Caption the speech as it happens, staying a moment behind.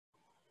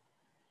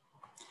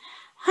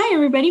Hi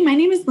everybody, my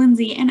name is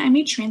Lindsay and I'm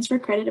a transfer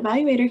credit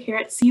evaluator here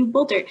at CU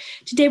Boulder.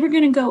 Today we're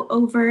going to go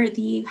over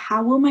the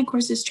How Will My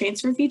Courses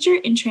Transfer feature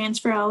in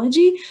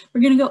Transferology. We're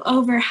going to go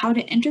over how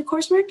to enter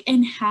coursework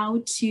and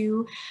how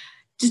to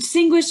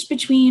distinguish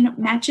between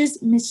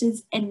matches,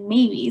 misses, and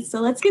maybes.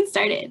 So let's get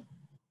started.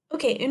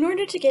 Okay, in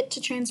order to get to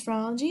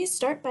Transferology,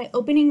 start by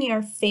opening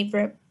your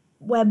favorite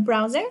web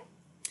browser.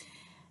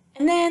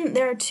 And then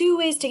there are two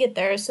ways to get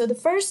there. So the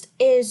first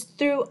is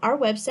through our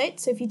website.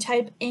 So if you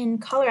type in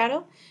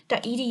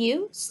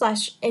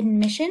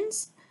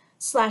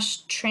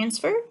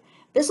colorado.edu/admissions/transfer,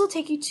 this will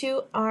take you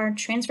to our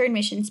transfer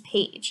admissions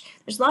page.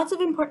 There's lots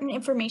of important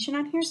information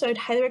on here, so I'd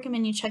highly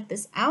recommend you check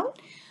this out.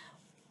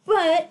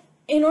 But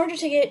in order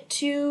to get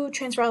to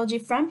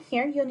Transferology from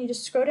here, you'll need to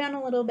scroll down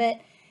a little bit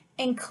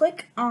and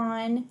click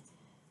in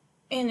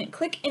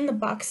the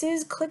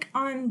boxes, click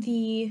on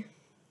the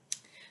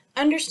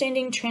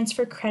Understanding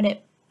Transfer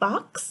Credit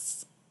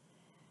box.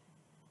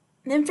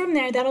 And then from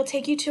there, that'll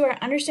take you to our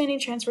Understanding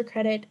Transfer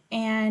Credit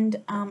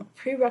and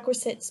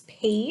Prerequisites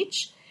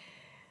page.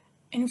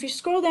 And if you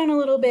scroll down a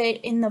little bit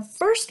in the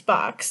first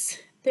box,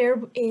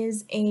 there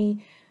is a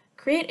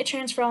Create a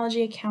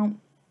Transferology account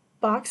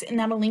box, and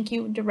that'll link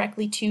you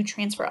directly to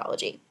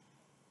Transferology.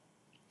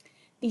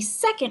 The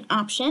second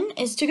option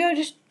is to go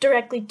just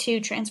directly to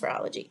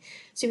Transferology.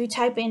 So if you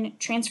type in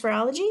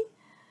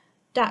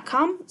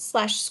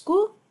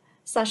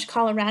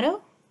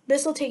transferology.com/school/Colorado,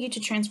 this will take you to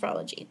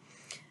Transferology.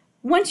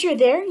 Once you're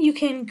there, you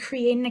can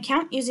create an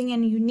account using a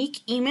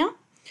unique email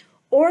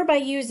or by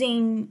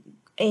using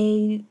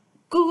a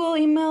Google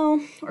email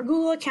or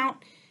Google account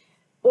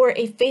or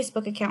a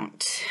Facebook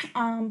account.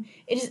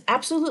 It is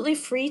absolutely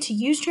free to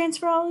use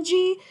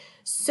Transferology,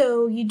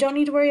 so you don't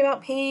need to worry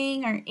about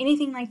paying or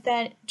anything like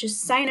that.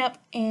 Just sign up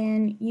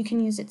and you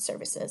can use its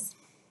services.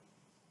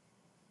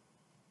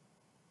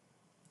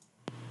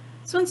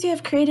 So once you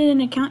have created an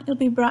account, you'll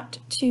be brought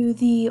to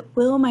the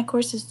Will My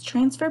Courses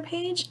Transfer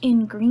page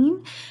in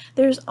green.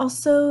 There's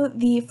also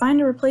the Find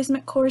a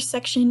Replacement Course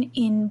section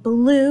in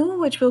blue,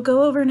 which we'll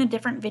go over in a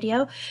different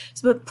video.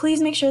 But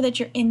please make sure that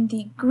you're in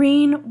the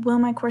green Will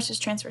My Courses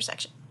Transfer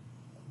section.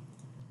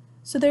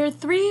 So there are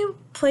three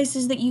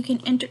places that you can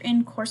enter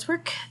in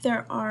coursework.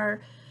 There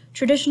are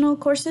traditional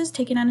courses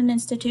taken at an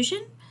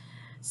institution,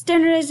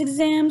 standardized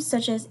exams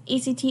such as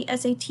ACT,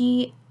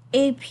 SAT,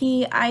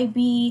 AP,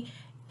 IB,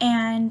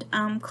 and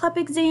CLEP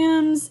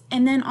exams,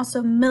 and then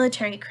also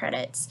military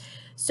credits.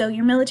 So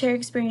your military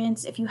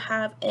experience, if you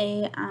have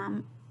a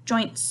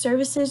joint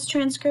services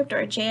transcript or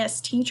a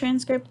JST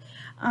transcript,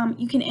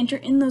 you can enter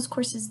in those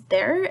courses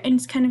there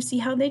and kind of see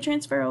how they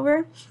transfer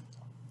over.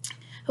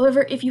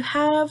 However, if you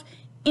have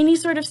any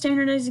sort of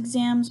standardized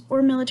exams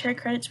or military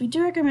credits, we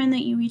do recommend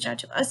that you reach out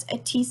to us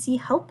at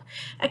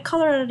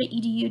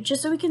tchelp@colorado.edu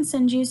just so we can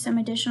send you some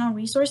additional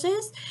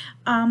resources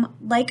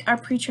like our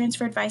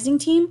pre-transfer advising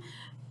team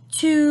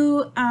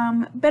to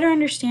better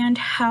understand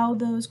how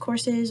those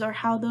courses or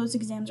how those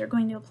exams are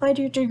going to apply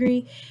to your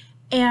degree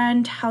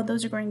and how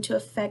those are going to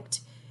affect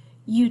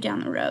you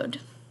down the road.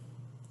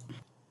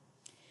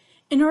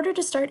 In order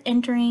to start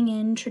entering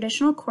in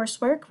traditional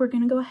coursework, we're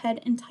going to go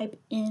ahead and type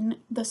in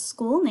the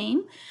school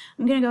name.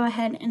 I'm going to go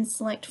ahead and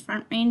select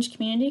Front Range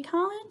Community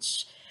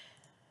College.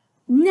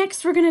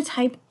 Next, we're going to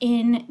type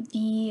in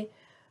the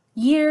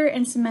year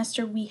and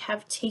semester we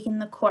have taken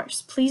the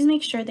course. Please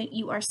make sure that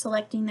you are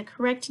selecting the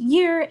correct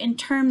year and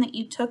term that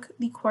you took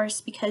the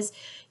course, because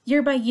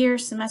year by year,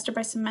 semester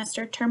by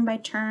semester, term by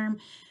term,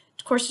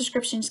 course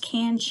descriptions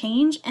can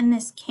change, and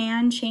this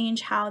can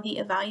change how the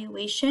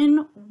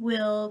evaluation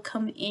will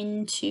come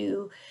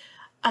into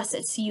us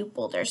at CU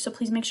Boulder. So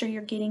please make sure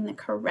you're getting the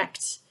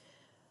correct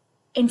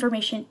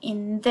information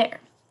in there.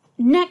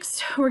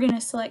 Next, we're going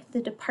to select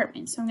the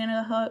department. So I'm going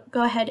to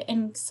go ahead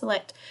and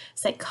select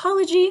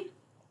psychology.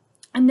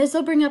 And this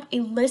will bring up a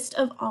list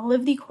of all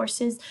of the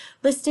courses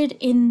listed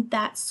in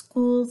that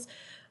school's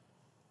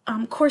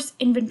course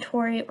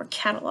inventory or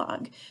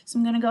catalog. So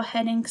I'm going to go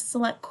ahead and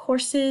select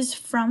courses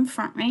from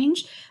Front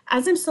Range.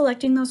 As I'm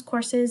selecting those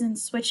courses and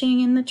switching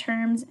in the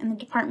terms and the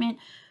department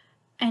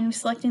and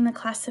selecting the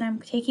class that I'm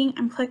taking,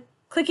 I'm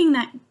clicking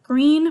that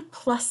green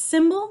plus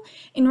symbol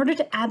in order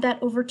to add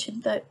that over to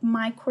the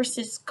My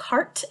Courses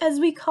cart, as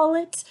we call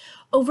it,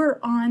 over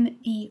on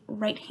the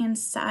right-hand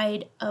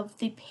side of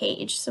the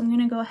page. So I'm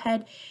going to go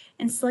ahead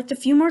and select a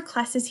few more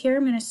classes here.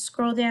 I'm going to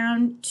scroll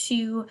down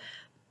to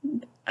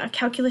a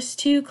Calculus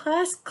 2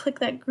 class, click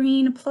that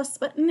green plus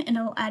button, and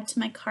it'll add to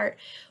my cart.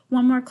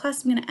 One more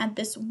class, I'm going to add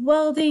this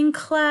welding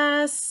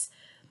class,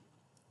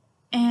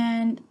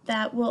 and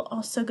that will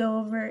also go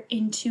over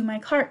into my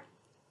cart.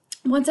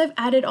 Once I've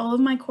added all of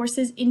my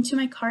courses into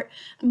my cart,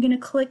 I'm going to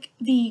click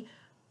the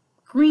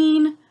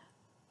green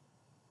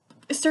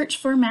Search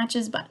for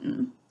Matches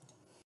button.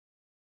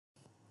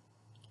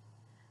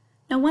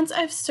 Now once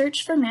I've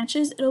searched for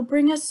matches, it'll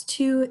bring us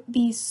to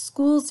the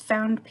Schools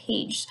Found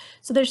page.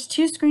 So there's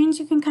two screens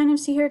you can kind of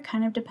see here. It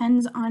kind of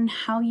depends on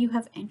how you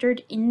have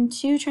entered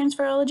into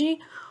Transferology.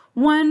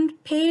 One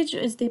page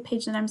is the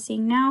page that I'm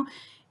seeing now.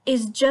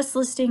 is just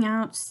listing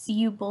out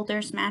CU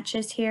Boulder's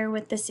matches here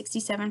with the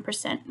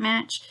 67%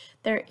 match.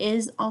 There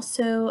is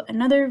also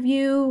another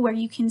view where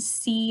you can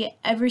see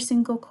every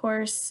single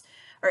course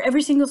or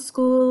every single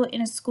school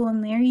in a school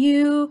near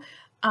you,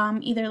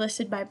 either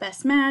listed by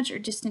best match or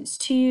distance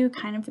to,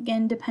 kind of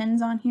again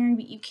depends on here,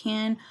 but you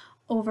can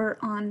over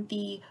on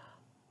the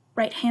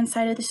right hand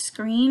side of the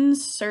screen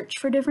search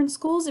for different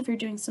schools if you're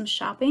doing some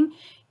shopping.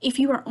 If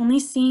you are only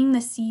seeing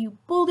the CU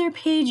Boulder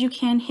page, you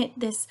can hit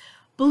this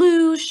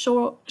blue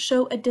show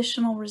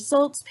additional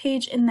results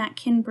page, and that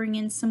can bring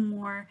in some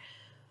more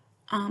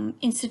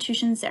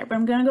institutions there. But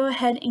I'm going to go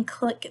ahead and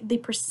click the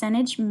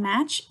percentage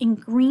match in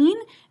green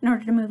in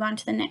order to move on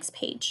to the next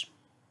page.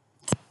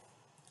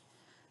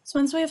 So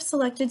once we have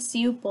selected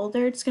CU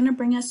Boulder, it's going to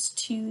bring us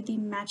to the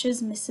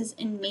matches, misses,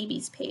 and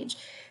maybes page.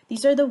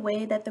 These are the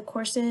way that the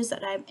courses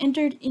that I've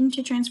entered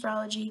into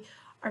Transferology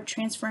are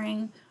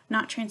transferring,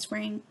 not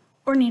transferring,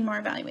 or need more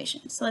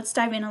evaluation. So let's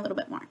dive in a little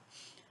bit more.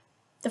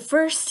 The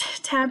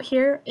first tab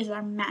here is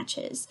our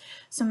matches.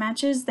 So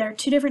matches, there are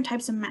two different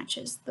types of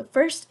matches. The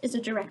first is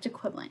a direct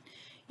equivalent.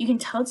 You can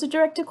tell it's a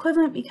direct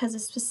equivalent because a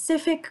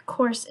specific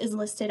course is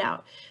listed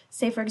out.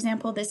 Say, for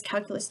example, this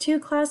Calculus 2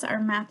 class, our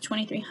Math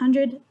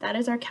 2300, that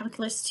is our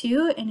Calculus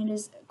 2, and it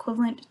is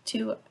equivalent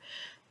to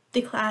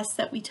the class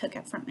that we took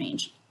at Front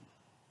Range.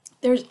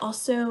 There's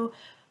also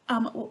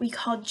what we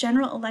call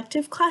general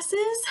elective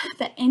classes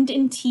that end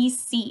in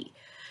TC.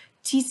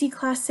 TC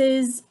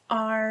classes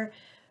are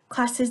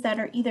classes that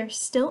are either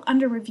still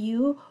under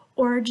review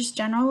or just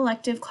general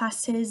elective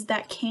classes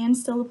that can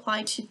still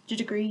apply to the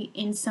degree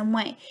in some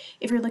way.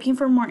 If you're looking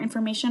for more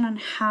information on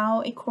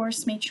how a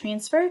course may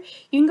transfer,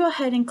 you can go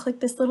ahead and click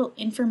this little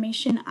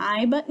information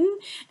I button,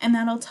 and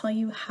that'll tell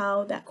you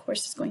how that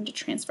course is going to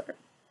transfer.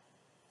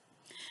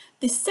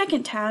 The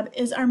second tab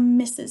is our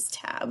misses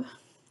tab.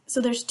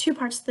 So there's two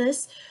parts to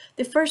this.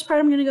 The first part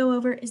I'm going to go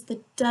over is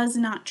the does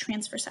not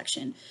transfer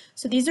section.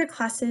 So these are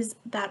classes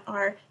that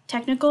are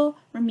technical,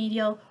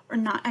 remedial, or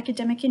not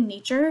academic in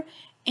nature,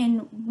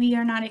 and we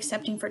are not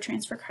accepting for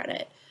transfer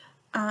credit.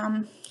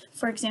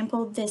 For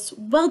example, this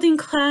welding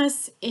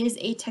class is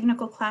a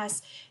technical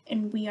class,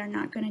 and we are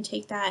not going to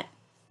take that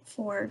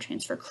for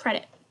transfer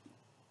credit.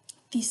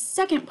 The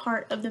second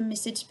part of the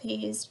message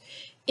page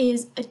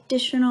is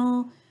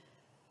additional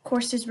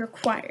courses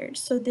required.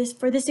 So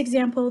for this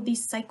example, the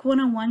Psych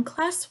 101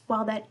 class,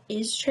 while that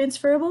is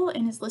transferable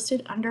and is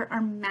listed under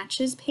our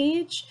matches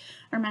page,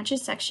 our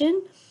matches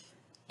section,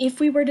 if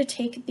we were to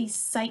take the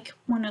Psych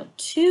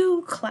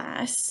 102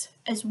 class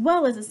as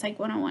well as the Psych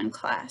 101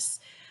 class,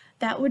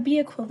 that would be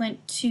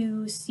equivalent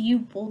to CU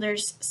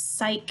Boulder's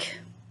Psych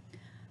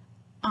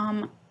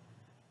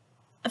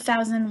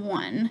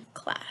 1001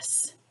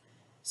 class.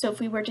 So if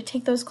we were to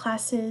take those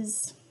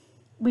classes,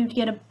 we would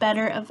get a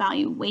better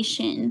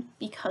evaluation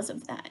because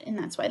of that, and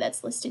that's why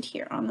that's listed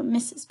here on the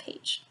misses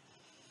page.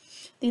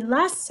 The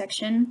last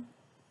section,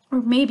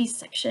 or maybe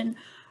section,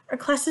 are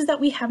classes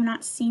that we have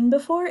not seen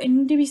before and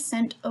need to be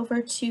sent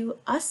over to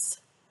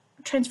us,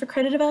 transfer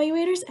credit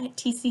evaluators at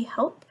TC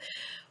Help,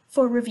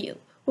 for review.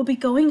 We'll be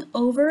going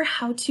over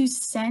how to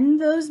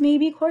send those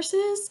maybe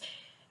courses,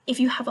 if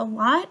you have a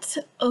lot,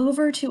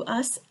 over to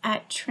us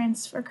at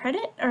Transfer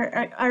Credit,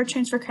 or our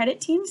Transfer Credit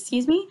team,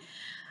 excuse me,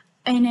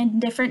 and in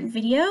different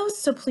videos.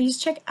 So please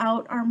check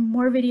out our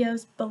more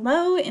videos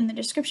below in the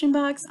description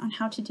box on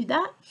how to do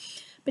that.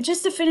 But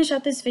just to finish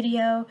out this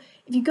video,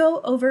 if you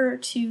go over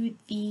to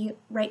the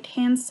right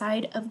hand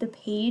side of the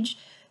page,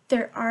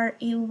 there are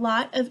a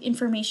lot of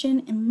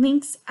information and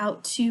links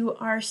out to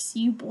our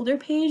CU Boulder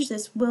page.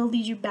 This will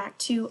lead you back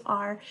to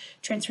our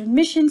transfer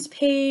admissions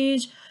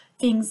page,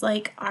 things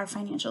like our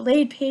financial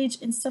aid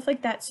page and stuff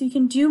like that. So you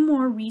can do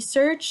more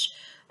research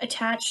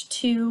attached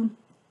to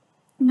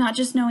not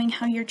just knowing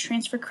how your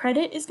transfer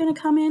credit is going to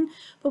come in,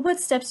 but what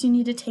steps you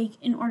need to take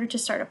in order to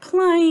start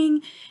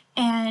applying,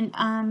 and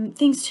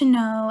things to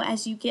know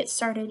as you get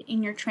started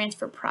in your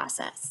transfer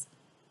process.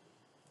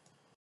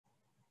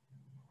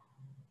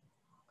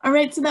 All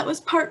right, so that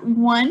was part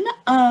one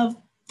of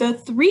the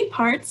 3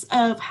 parts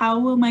of how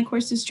will my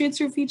courses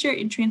transfer feature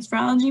in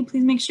Transferology.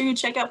 Please make sure you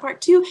check out part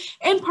 2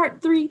 and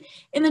part 3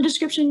 in the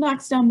description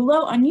box down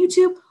below on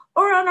YouTube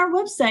or on our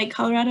website,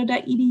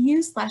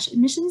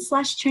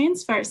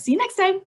 colorado.edu/admissions/transfer. See you next time.